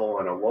state level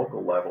and a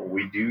local level,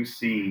 we do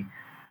see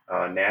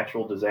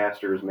natural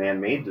disasters,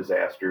 man-made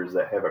disasters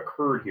that have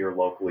occurred here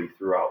locally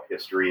throughout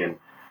history. And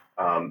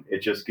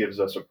it just gives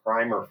us a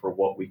primer for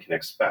what we can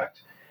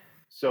expect.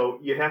 So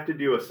you have to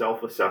do a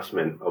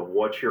self-assessment of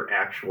what your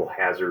actual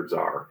hazards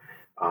are,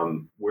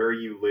 where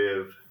you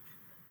live,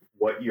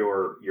 what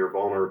your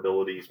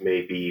vulnerabilities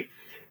may be,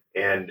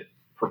 and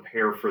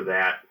prepare for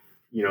that,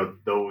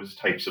 those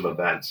types of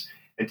events,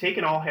 and take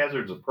an all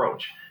hazards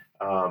approach.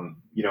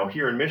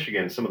 Here in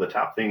Michigan, some of the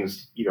top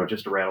things,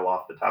 just to rattle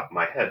off the top of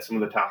my head, some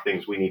of the top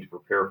things we need to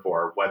prepare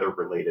for are weather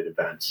related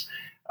events.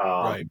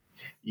 Right.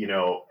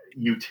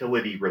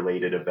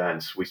 utility-related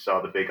events. We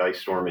saw the big ice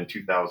storm in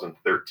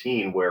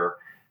 2013 where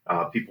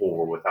people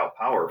were without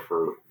power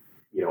for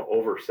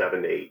over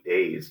 7 to 8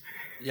 days.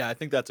 Yeah, I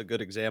think that's a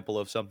good example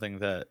of something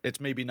that it's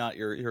maybe not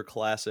your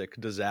classic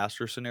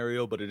disaster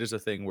scenario, but it is a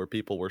thing where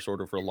people were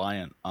sort of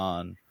reliant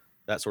on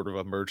that sort of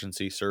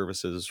emergency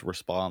services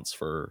response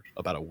for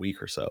about a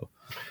week or so.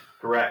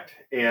 Correct.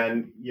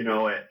 And,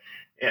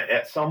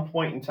 at some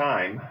point in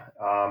time,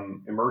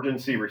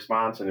 emergency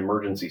response and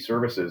emergency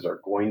services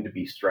are going to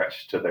be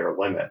stretched to their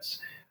limits.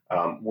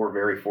 We're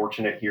very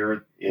fortunate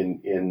here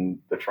in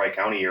the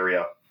Tri-County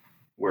area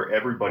where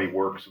everybody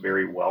works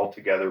very well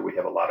together. We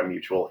have a lot of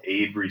mutual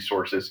aid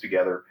resources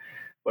together.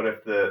 But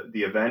if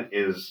the event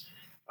is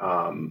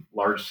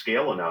large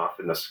scale enough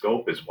and the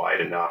scope is wide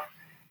enough,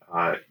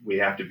 we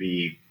have to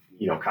be,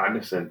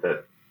 cognizant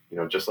that,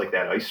 just like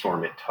that ice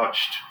storm, it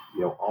touched,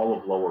 all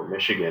of lower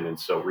Michigan. And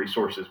so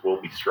resources will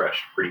be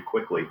stretched pretty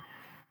quickly.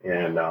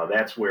 And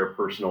that's where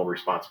personal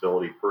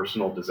responsibility,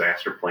 personal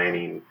disaster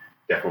planning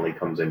definitely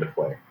comes into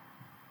play.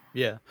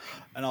 Yeah,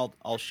 and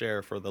I'll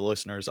share for the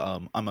listeners.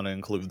 I'm going to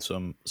include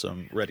some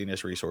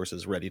readiness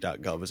resources.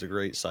 Ready.gov is a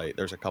great site.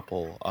 There's a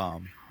couple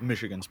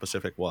Michigan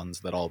specific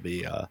ones that I'll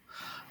be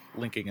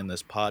linking in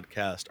this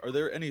podcast. Are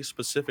there any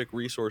specific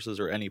resources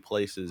or any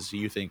places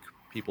you think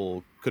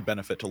people could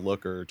benefit to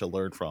look or to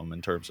learn from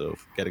in terms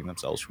of getting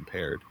themselves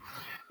prepared?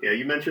 Yeah,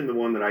 you mentioned the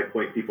one that I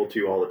point people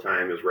to all the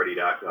time is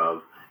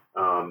Ready.gov.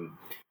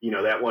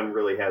 That one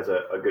really has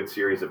a good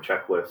series of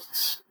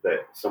checklists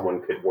that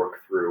someone could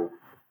work through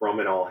from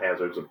an all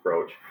hazards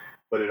approach,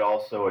 but it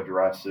also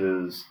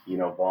addresses,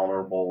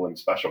 vulnerable and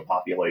special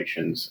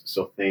populations.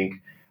 So think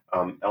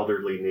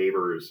elderly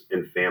neighbors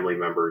and family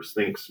members,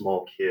 think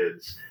small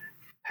kids,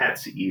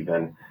 pets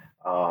even.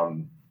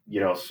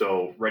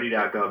 So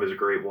Ready.gov is a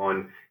great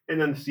one. And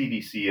then the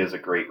CDC is a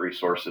great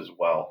resource as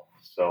well.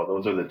 So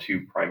those are the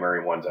two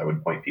primary ones I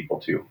would point people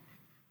to.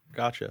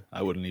 Gotcha.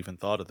 I wouldn't even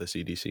thought of the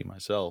CDC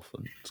myself.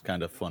 And it's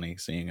kind of funny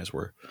seeing as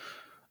we're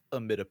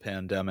amid a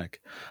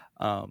pandemic.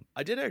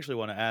 I did actually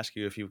want to ask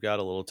you if you've got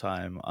a little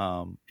time.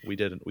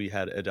 We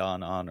had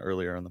Adon on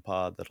earlier in the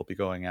pod that'll be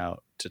going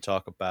out to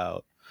talk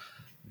about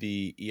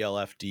the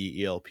ELFD,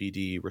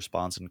 ELPD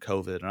response in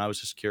COVID. And I was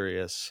just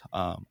curious,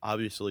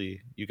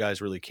 obviously you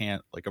guys really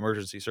can't, like,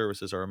 emergency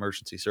services are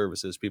emergency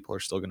services. People are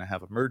still going to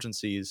have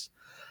emergencies.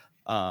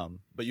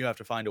 But you have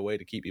to find a way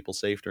to keep people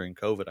safe during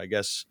COVID. I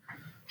guess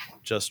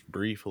just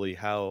briefly,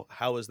 how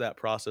has that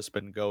process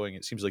been going?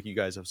 It seems like you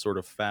guys have sort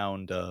of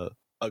found a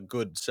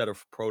good set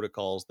of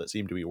protocols that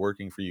seem to be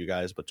working for you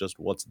guys, but just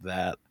what's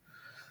that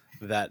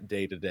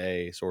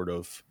day-to-day sort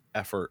of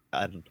effort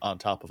on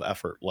top of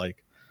effort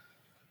like?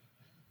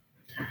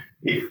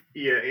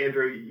 Yeah,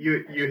 Andrew,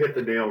 you hit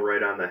the nail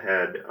right on the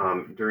head.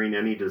 During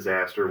any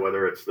disaster,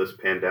 whether it's this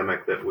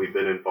pandemic that we've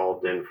been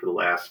involved in for the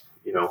last,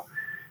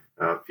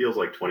 feels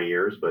like 20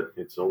 years, but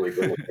it's only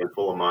been a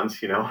handful of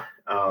months,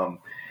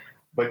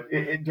 But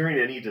during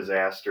any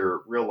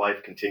disaster, real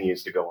life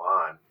continues to go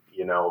on.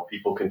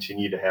 People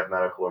continue to have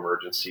medical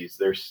emergencies.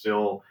 There's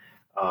still,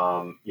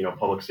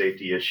 public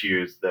safety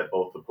issues that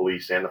both the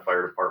police and the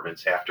fire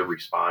departments have to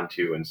respond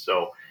to. And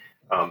so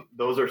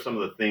those are some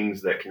of the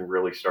things that can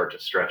really start to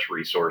stretch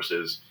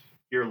resources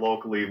here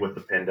locally with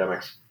the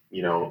pandemics,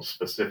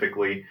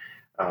 specifically,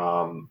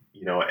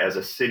 as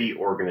a city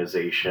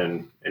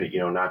organization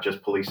and, not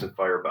just police and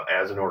fire, but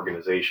as an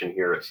organization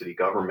here at city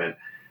government,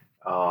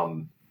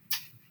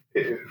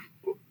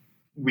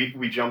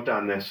 we jumped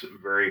on this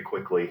very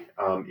quickly.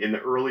 In the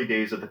early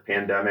days of the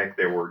pandemic,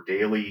 there were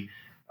daily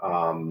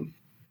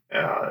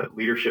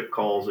leadership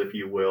calls, if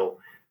you will.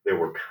 There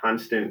were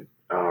constant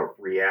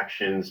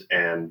reactions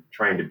and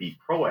trying to be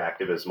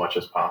proactive as much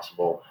as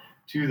possible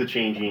to the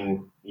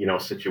changing,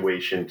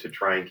 situation to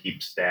try and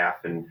keep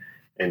staff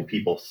and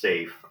people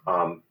safe.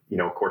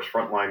 Of course,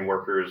 frontline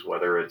workers,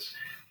 whether it's,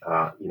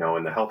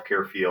 in the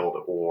healthcare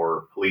field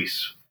or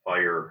police,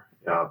 fire,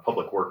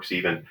 public works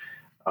even,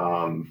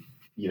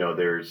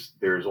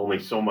 there's only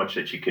so much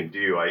that you can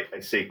do. I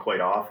say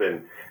quite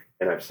often,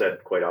 and I've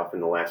said quite often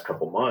the last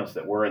couple months,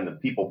 that we're in the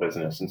people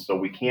business. And so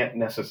we can't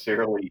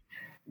necessarily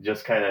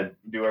just kind of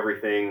do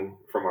everything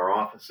from our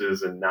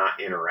offices and not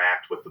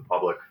interact with the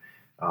public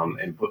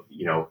and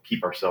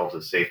keep ourselves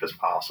as safe as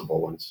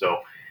possible. And so,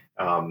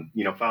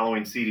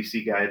 following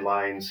CDC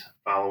guidelines,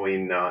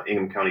 following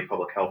Ingham County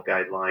Public Health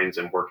guidelines,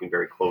 and working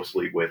very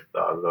closely with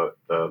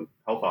the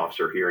health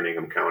officer here in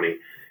Ingham County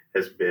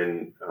has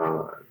been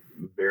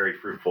very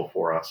fruitful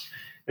for us.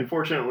 And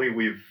fortunately,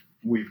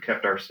 we've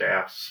kept our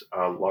staffs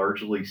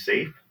largely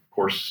safe. Of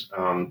course,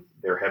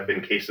 there have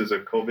been cases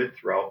of COVID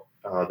throughout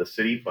the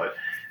city, but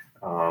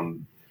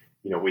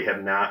we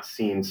have not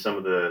seen some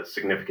of the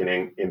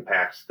significant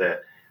impacts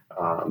that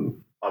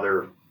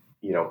other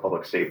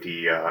public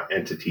safety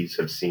entities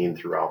have seen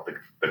throughout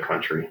the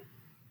country.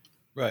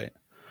 Right.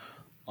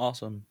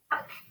 Awesome.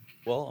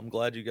 Well, I'm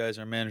glad you guys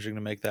are managing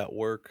to make that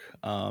work.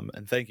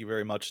 And thank you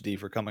very much, Dee,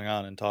 for coming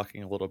on and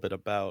talking a little bit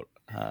about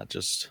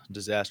just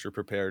disaster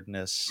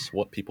preparedness,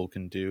 what people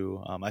can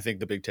do. I think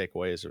the big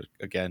takeaway is,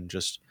 again,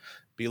 just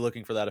be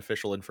looking for that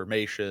official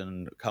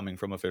information coming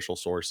from official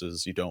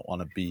sources. You don't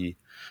want to be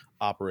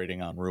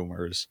operating on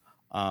rumors.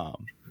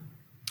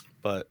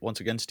 But once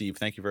again, Steve,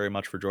 thank you very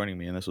much for joining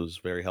me, and this was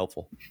very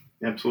helpful.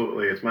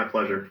 Absolutely. It's my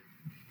pleasure.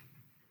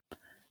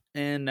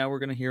 And now we're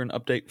going to hear an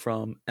update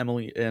from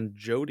Emily and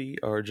Jody,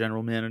 our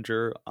general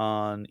manager,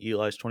 on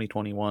Eli's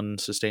 2021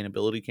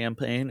 sustainability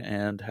campaign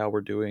and how we're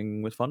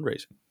doing with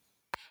fundraising.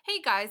 Hey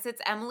guys,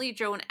 it's Emily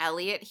Joan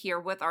Elliott here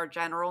with our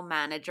general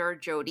manager,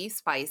 Jody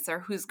Spicer,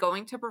 who's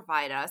going to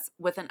provide us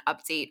with an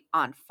update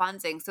on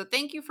funding. So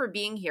thank you for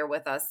being here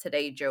with us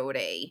today,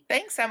 Jody.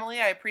 Thanks,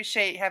 Emily. I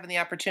appreciate having the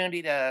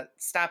opportunity to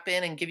stop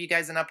in and give you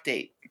guys an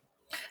update.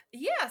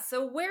 Yeah,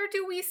 so where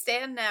do we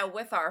stand now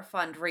with our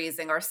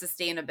fundraising, our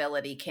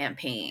sustainability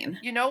campaign?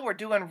 You know, we're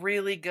doing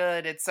really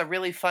good. It's a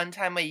really fun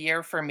time of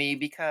year for me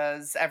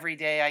because every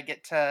day I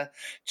get to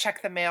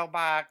check the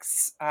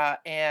mailbox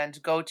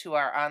and go to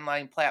our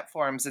online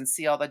platforms and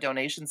see all the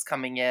donations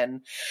coming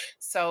in.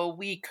 So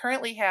we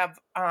currently have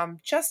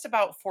just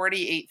about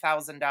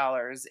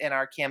 $48,000 in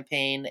our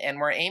campaign, and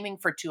we're aiming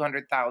for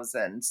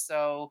 $200,000.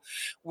 So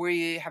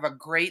we have a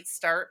great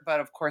start,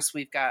 but of course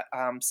we've got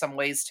some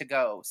ways to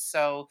go.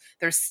 So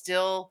there's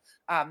still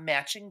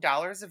matching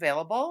dollars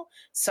available.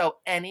 So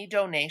any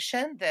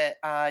donation that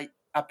a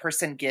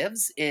person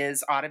gives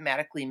is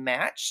automatically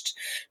matched.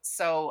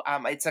 So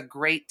it's a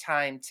great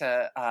time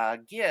to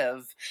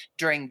give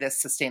during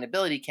this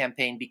sustainability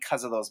campaign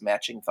because of those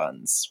matching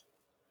funds.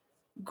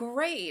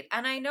 Great.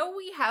 And I know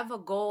we have a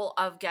goal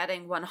of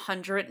getting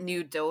 100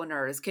 new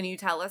donors. Can you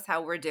tell us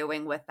how we're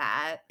doing with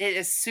that? It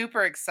is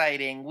super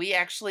exciting. We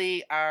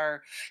actually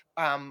are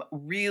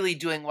really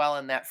doing well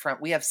in that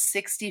front. We have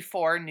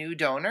 64 new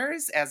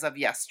donors as of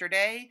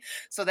yesterday.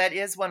 So that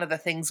is one of the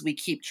things we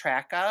keep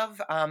track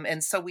of.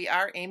 And so we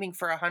are aiming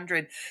for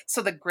 100.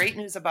 So the great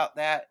news about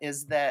that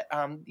is that,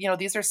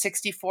 these are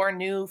 64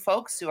 new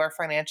folks who are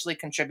financially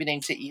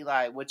contributing to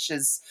Eli, which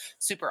is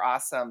super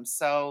awesome.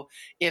 So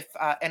if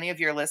any of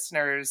your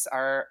listeners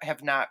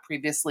have not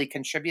previously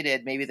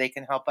contributed, maybe they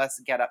can help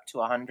us get up to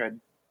 100.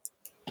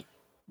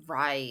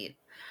 Right.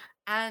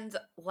 And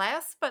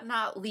last but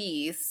not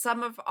least,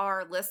 some of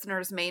our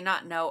listeners may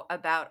not know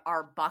about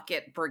our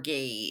Bucket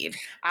Brigade.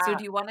 So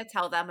do you want to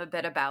tell them a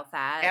bit about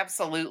that?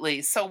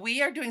 Absolutely. So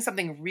we are doing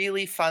something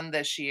really fun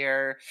this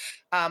year.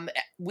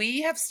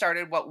 We have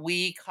started what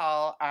we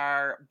call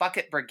our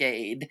Bucket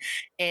Brigade.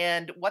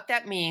 And what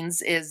that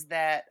means is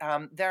that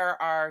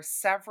there are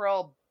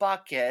several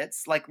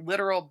buckets, like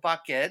literal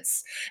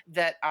buckets,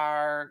 that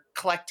are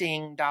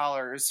collecting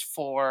dollars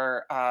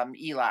for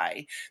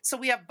Eli. So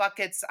we have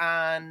buckets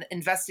on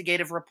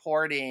investigative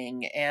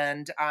reporting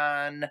and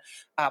on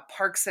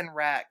Parks and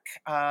Rec.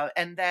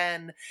 And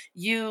then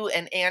you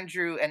and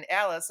Andrew and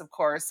Alice, of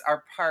course,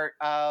 are part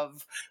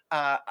of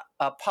a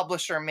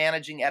publisher,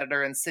 managing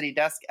editor, and city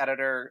desk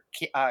editor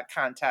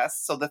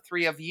contest. So the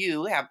three of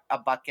you have a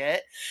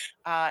bucket.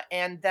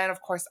 And then,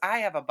 of course, I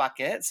have a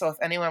bucket. So if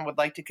anyone would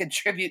like to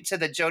contribute to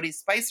the Jody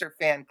Spicer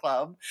fan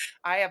club,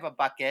 I have a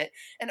bucket.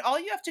 And all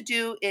you have to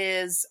do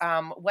is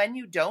when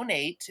you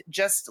donate,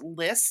 just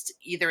list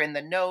either in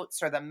the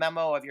notes or the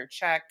memo of your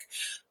check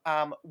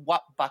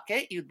what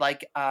bucket you'd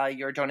like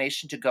your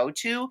donation to go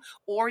to,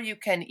 or you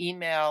can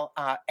email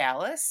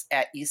Alice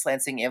at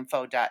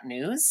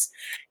eastlansinginfo.news.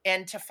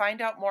 And to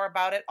find out more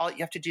about it, all you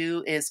have to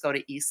do is go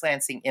to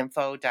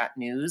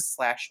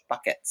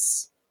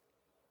eastlansinginfo.news/buckets.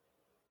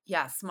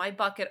 Yes, my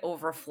bucket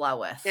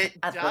overfloweth. It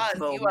at does. This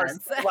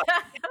moment.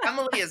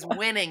 Emily is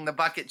winning the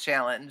bucket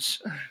challenge.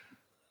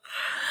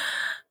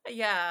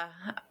 Yeah.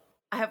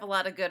 I have a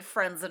lot of good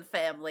friends and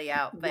family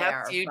out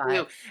there. Yes, you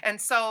do. And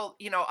so,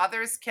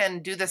 others can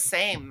do the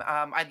same.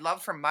 I'd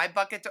love for my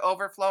bucket to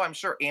overflow. I'm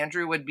sure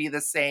Andrew would be the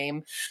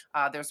same.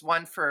 There's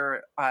one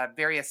for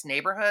various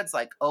neighborhoods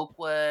like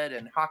Oakwood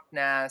and Hawk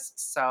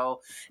Nest. So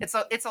it's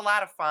a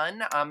lot of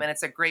fun. And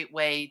it's a great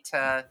way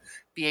to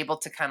be able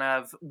to kind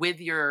of,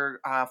 with your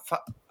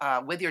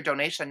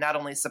donation, not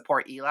only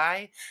support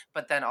Eli,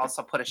 but then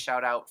also put a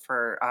shout out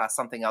for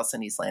something else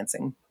in East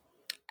Lansing.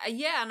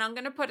 Yeah, and I'm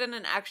going to put in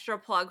an extra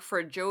plug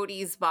for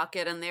Jody's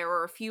bucket, and there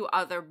were a few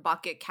other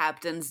bucket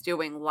captains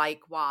doing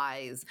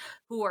likewise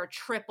who are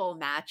triple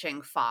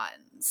matching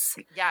funds.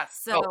 Yes.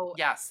 So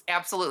yes,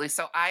 absolutely.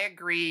 So I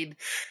agreed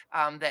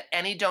that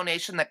any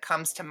donation that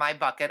comes to my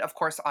bucket, of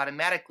course,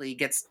 automatically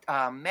gets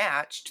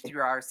matched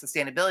through our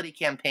sustainability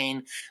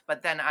campaign,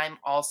 but then I'm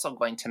also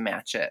going to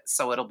match it.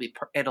 So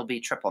it'll be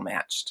triple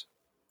matched.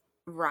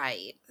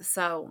 Right.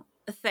 So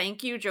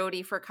thank you,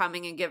 Jody, for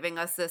coming and giving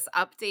us this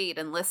update.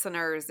 And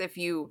listeners, if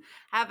you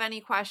have any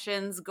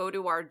questions, go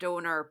to our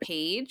donor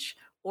page,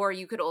 or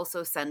you could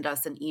also send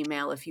us an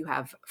email if you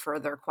have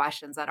further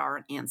questions that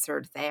aren't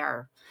answered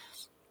there.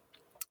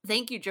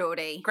 Thank you,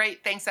 Jody.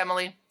 Great. Thanks,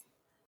 Emily.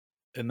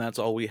 And that's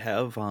all we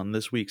have on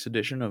this week's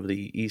edition of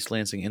the East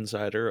Lansing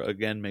Insider.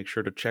 Again, make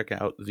sure to check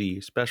out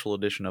the special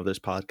edition of this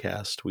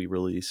podcast we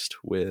released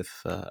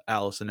with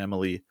Alice and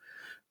Emily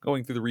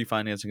going through the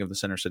refinancing of the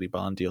Center City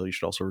bond deal. You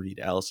should also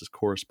read Alice's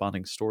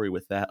corresponding story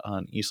with that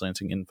on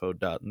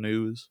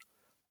eastlansinginfo.news.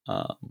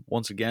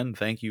 Once again,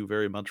 thank you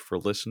very much for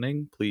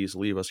listening. Please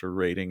leave us a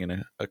rating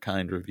and a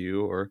kind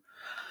review, or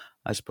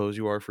I suppose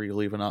you are free to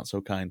leave a not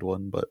so kind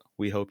one, but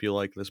we hope you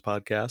like this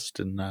podcast,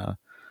 and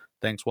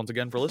thanks once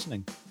again for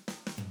listening.